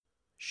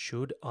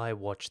Should I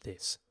watch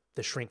this?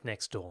 The Shrink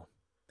Next Door.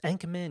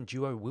 Anchorman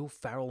duo Will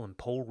Ferrell and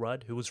Paul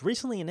Rudd, who was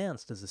recently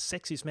announced as the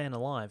sexiest man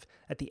alive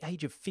at the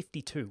age of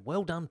 52,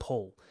 well done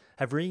Paul,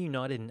 have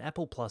reunited in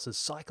Apple Plus's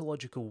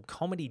psychological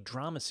comedy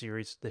drama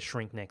series The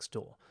Shrink Next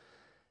Door.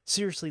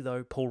 Seriously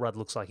though, Paul Rudd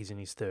looks like he's in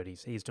his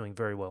 30s. He is doing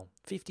very well.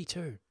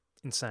 52.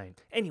 Insane.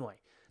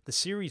 Anyway, the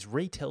series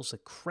retells the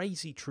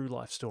crazy true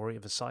life story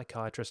of a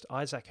psychiatrist,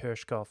 Isaac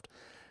Hirschkoft,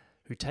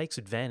 who takes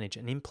advantage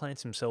and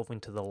implants himself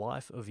into the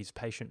life of his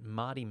patient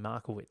Marty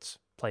Markowitz,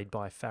 played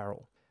by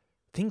Farrell.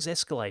 Things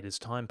escalate as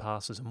time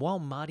passes, and while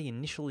Marty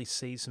initially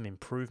sees some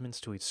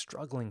improvements to his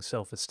struggling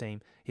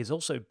self-esteem, he is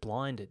also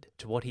blinded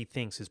to what he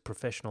thinks is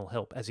professional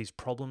help as his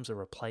problems are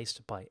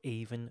replaced by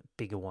even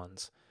bigger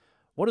ones.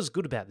 What is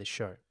good about this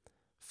show?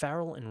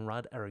 Farrell and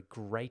Rudd are a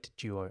great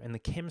duo, and the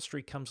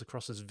chemistry comes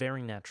across as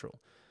very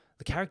natural.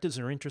 The characters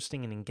are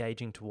interesting and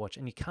engaging to watch,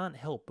 and you can't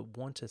help but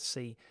want to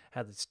see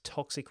how this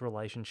toxic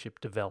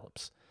relationship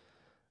develops.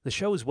 The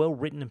show is well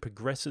written and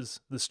progresses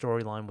the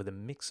storyline with a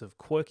mix of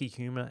quirky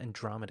humour and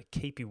drama to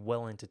keep you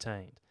well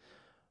entertained.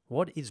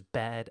 What is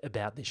bad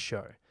about this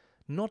show?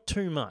 Not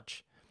too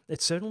much.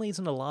 It certainly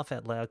isn't a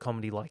laugh-out-loud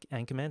comedy like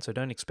Anchorman, so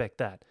don't expect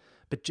that.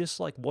 But just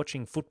like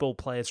watching football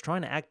players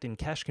trying to act in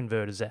cash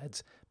converters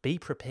ads, be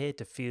prepared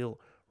to feel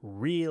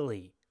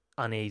really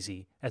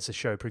uneasy as the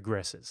show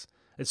progresses,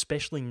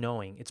 especially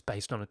knowing it's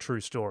based on a true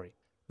story.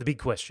 The big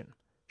question,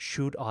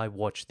 should I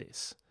watch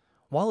this?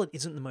 While it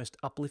isn't the most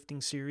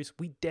uplifting series,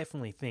 we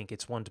definitely think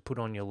it's one to put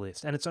on your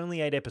list, and it's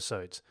only 8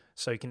 episodes,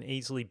 so you can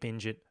easily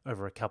binge it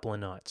over a couple of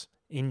nights.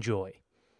 Enjoy.